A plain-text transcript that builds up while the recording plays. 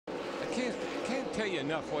can't tell you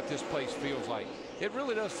enough what this place feels like. It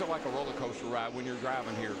really does feel like a roller coaster ride when you're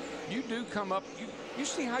driving here. You do come up, you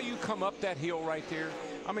see how you come up that hill right there?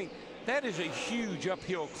 I mean, that is a huge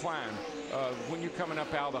uphill climb when you're coming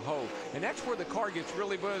up out of the hole. And that's where the car gets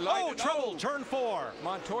really light. Oh, trouble, turn 4.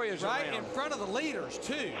 Montoya's right around. in front of the leaders,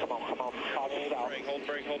 too. Come on. Hold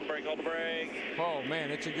the brake. Oh,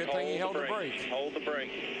 man, it's a good thing he held the brake. Hold the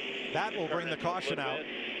brake. That will bring the caution out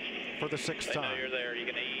for the 6th time. You're there. You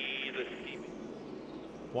can easily keep it.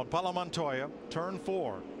 Juan Montoya, turn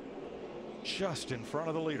 4. Just in front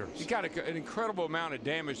of the leaders. He's got an incredible amount of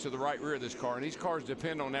damage to the right rear of this car, and these cars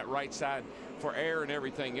depend on that right side for air and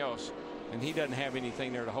everything else, and he doesn't have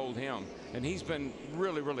anything there to hold him. And he's been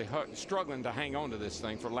really struggling to hang on to this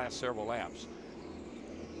thing for the last several laps.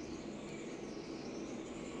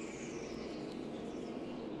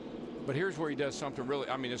 But here's where he does something really,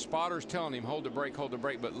 I mean, the spotter's telling him hold the brake,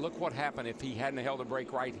 but look what happened if he hadn't held the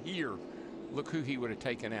brake right here. Look who he would have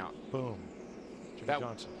taken out. Boom.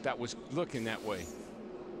 That was looking that way.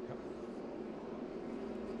 Yep.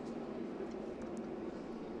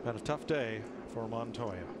 Been a tough day for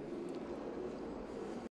Montoya.